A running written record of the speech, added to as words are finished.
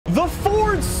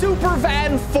Ford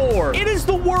Supervan 4. It is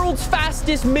the world's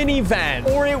fastest minivan,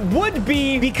 or it would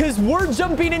be, because we're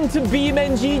jumping into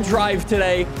BeamNG Drive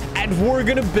today, and we're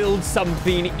gonna build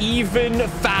something even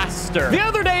faster. The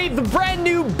other day, the brand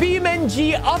new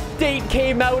BeamNG update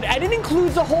came out, and it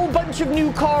includes a whole bunch of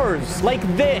new cars, like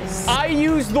this. I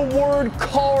use the word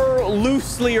car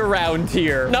loosely around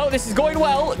here. No, this is going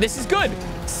well. This is good.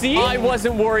 See? I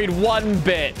wasn't worried one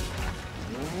bit.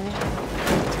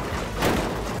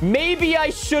 Maybe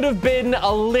I should have been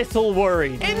a little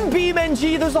worried. In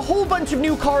BeamNG, there's a whole bunch of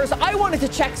new cars. I wanted to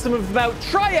check some of them out,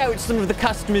 try out some of the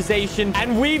customization,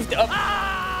 and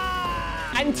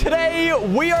and today,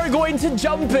 we are going to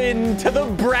jump into the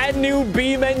brand new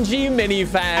BeamNG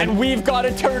minivan, and we've got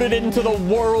to turn it into the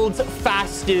world's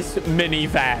fastest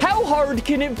minivan. How hard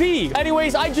can it be?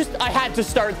 Anyways, I had to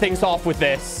start things off with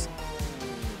this.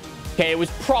 Okay, it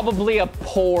was probably a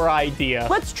poor idea.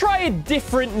 Let's try a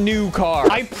different new car.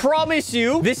 I promise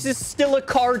you, this is still a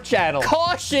car channel.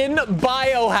 Caution,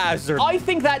 biohazard. I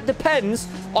think that depends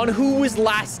on who was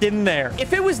last in there.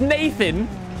 If it was Nathan,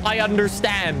 I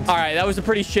understand. All right, that was a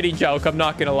pretty shitty joke. I'm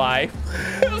not gonna lie.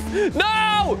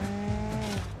 No!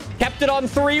 Kept it on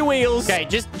 3 wheels. Okay,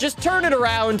 just turn it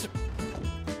around.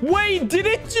 Wait, did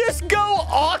it just go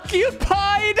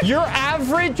occupied? Your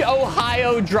average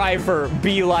Ohio driver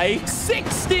be like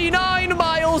 69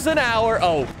 miles an hour.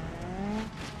 Oh.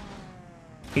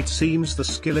 It seems the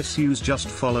skill issues just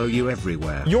follow you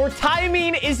everywhere. Your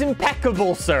timing is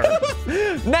impeccable, sir.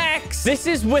 Next. This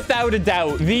is without a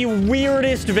doubt the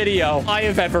weirdest video I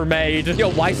have ever made. Yo,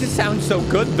 why does it sound so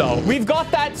good, though? We've got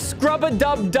that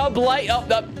scrub-a-dub-dub light.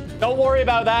 Oh, don't worry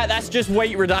about that. That's just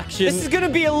weight reduction. This is going to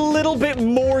be a little bit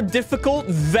more difficult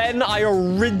than I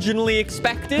originally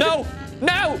expected. No.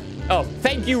 No. Oh,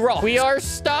 thank you, Rock. We are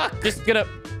stuck. Just gonna...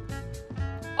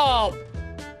 Oh...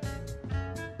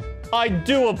 I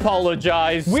do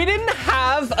apologize. We didn't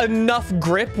have enough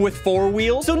grip with 4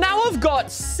 wheels, so now I've got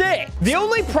 6. The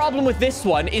only problem with this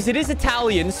one is it is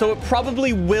Italian, so it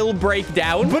probably will break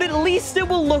down, but at least it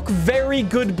will look very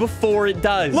good before it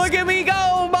does. Look at me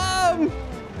go, Mom!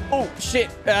 Oh, shit.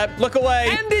 Look away.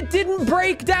 And it didn't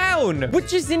break down,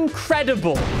 which is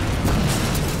incredible.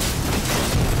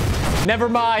 Never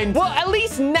mind. Well, at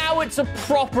least now it's a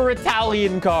proper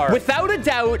Italian car. Without a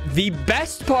doubt, the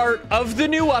best part of the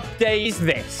new update is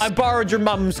this. I borrowed your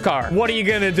mom's car. What are you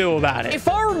gonna do about it? If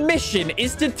our mission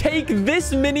is to take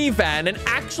this minivan and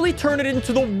actually turn it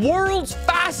into the world's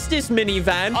fastest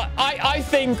minivan, I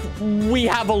think we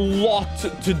have a lot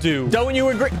to do. Don't you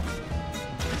agree?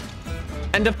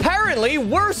 And apparently,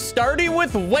 we're starting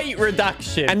with weight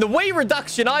reduction. And the weight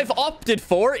reduction I've opted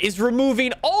for is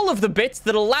removing all of the bits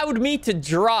that allowed me to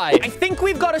drive. I think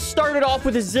we've got to start it off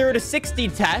with a 0 to 60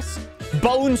 test.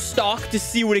 Bone stock to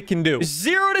see what it can do.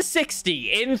 0 to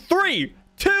 60 in 3,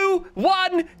 2,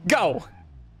 1, go.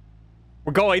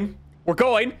 We're going. We're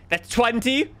going. That's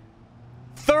 20.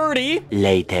 30.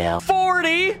 Later.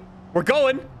 40. We're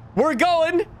going. We're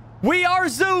going. We are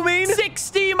zooming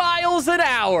 60 miles an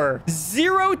hour.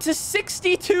 0 to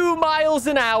 62 miles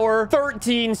an hour,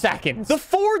 13 seconds. The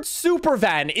Ford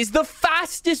Supervan is the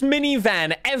fastest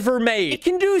minivan ever made. It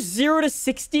can do 0 to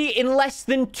 60 in less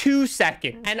than 2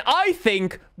 seconds. And I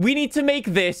think we need to make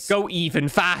this go even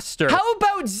faster. How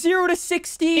about 0 to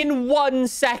 60 in 1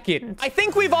 second? I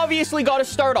think we've obviously got to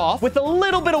start off with a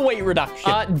little bit of weight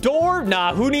reduction. Door?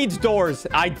 Nah, who needs doors?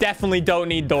 I definitely don't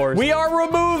need doors. We are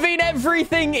removing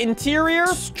everything interior.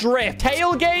 Strip.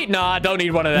 Tailgate? Nah, don't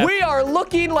need one of them. We are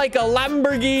looking like a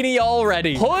Lamborghini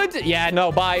already. Hood? Yeah,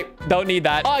 no, bye. Don't need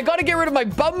that. Oh, I got to get rid of my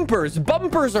bumpers.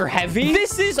 Bumpers are heavy.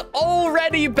 This is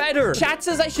already better. Chat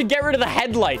says I should get rid of the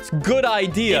headlights. Good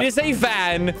idea. It is a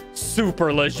van.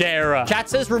 Super leggera. Chat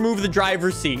says remove the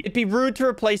driver's seat. It'd be rude to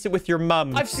replace it with your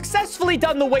mum. I've successfully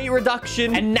done the weight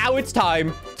reduction, and now it's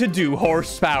time to do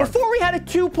horsepower. Before we had a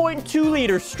 2.2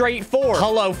 liter straight 4.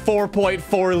 Hello,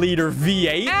 4.4 liter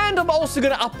V8. And I'm also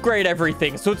gonna upgrade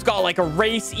everything. So it's got like a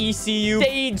race ECU,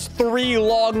 stage 3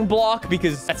 long block,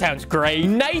 because that sounds great.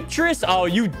 Nitrous. Oh,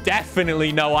 you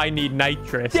definitely know I need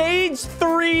nitrous. Stage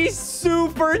 3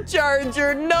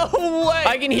 supercharger. No way.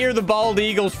 I can hear the bald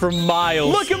eagles from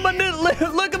miles. Look at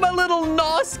my little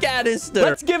NOS canister.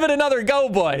 Let's give it another go,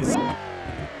 boys.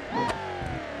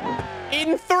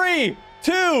 In 3,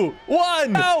 2,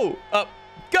 1, go.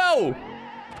 Go.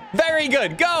 Very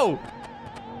good. Go.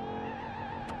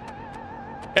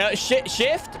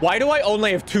 Shift? Why do I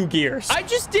only have 2 gears? I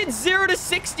just did 0 to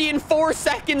 60 in 4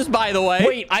 seconds, by the way.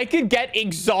 Wait, I could get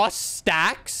exhaust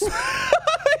stacks?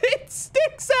 It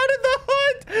sticks out of the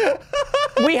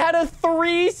hood. We had a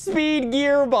 3-speed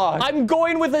gearbox. I'm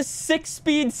going with a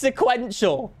 6-speed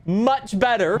sequential. Much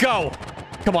better. Go.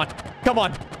 Come on. Come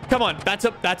on. Come on.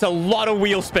 That's a lot of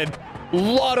wheel spin.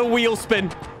 Lot of wheel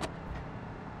spin.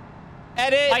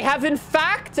 Edit. I have, in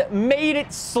fact, made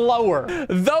it slower.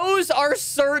 Those are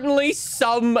certainly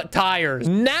some tires.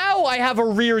 Now I have a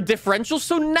rear differential,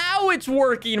 so now it's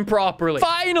working properly.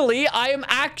 Finally, I am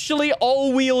actually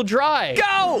all-wheel drive.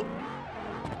 Go!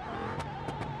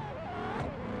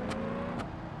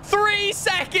 3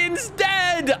 seconds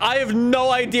dead. I have no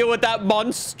idea what that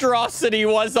monstrosity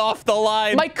was off the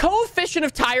line. My coefficient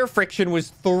of tire friction was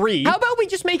 3. How about we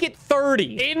just make it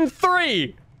 30? In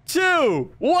 3,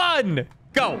 2, 1,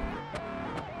 go.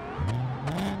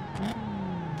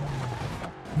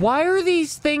 Why are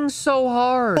these things so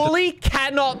hard? Fully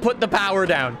cannot put the power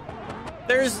down.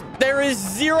 There is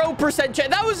 0% chance.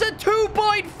 That was a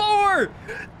 2.4.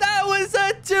 That was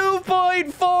a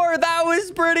 2.4. That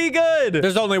was pretty good.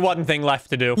 There's only one thing left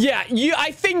to do. Yeah,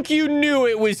 I think you knew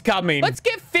it was coming. Let's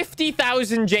get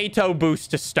 50,000 JTO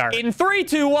boost to start. In 3,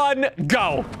 2, 1,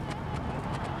 go.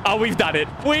 Oh, we've done it.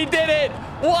 We did it.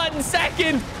 1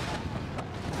 second.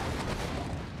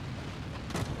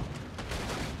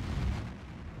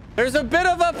 There's a bit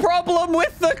of a problem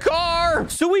with the car.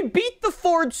 So we beat the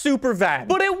Ford Supervan.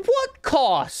 But at what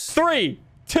cost? 3,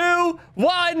 2,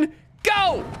 1,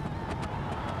 go.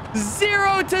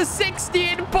 0 to 60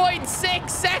 in 0.6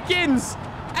 seconds.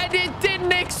 And it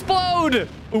didn't explode.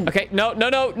 Ooh. Okay, no.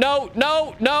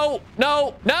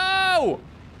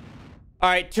 All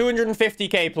right,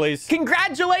 250K, please.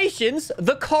 Congratulations,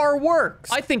 the car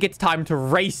works. I think it's time to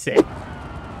race it.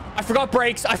 I forgot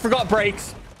brakes.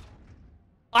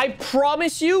 I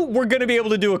promise you, we're going to be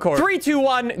able to do a course. 3, 2,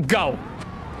 1, go.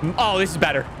 Oh, this is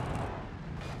better.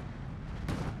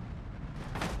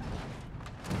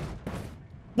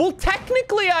 Well,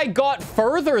 technically, I got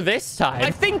further this time.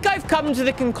 I think I've come to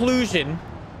the conclusion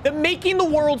that making the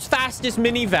world's fastest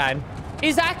minivan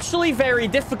is actually very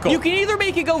difficult. You can either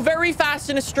make it go very fast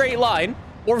in a straight line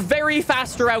or very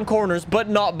fast around corners, but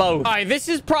not both. All right, this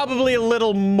is probably a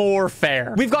little more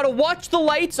fair. We've got to watch the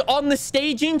lights on the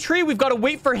staging tree. We've got to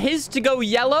wait for his to go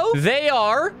yellow. They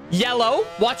are yellow.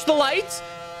 Watch the lights.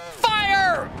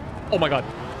 Fire! Oh, my God.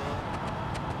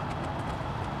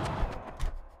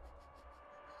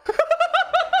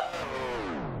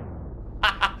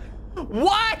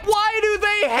 What? Why do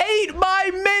they hate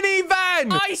my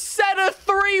minivan? I set a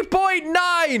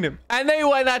 3.9 and they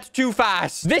went, that's too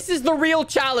fast. This is the real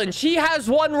challenge. He has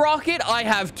 1 rocket. I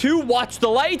have 2. Watch the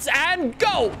lights and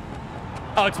go.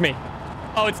 Oh, it's me.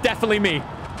 Oh, it's definitely me.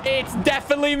 It's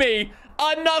definitely me.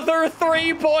 Another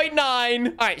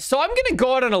 3.9. All right, so I'm going to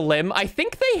go out on a limb. I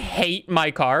think they hate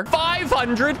my car.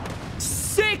 500,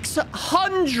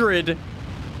 600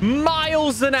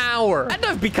 miles an hour. And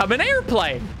I've become an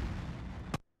airplane.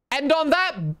 And on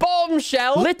that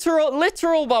bombshell,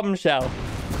 literal bombshell.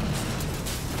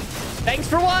 Thanks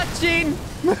for watching.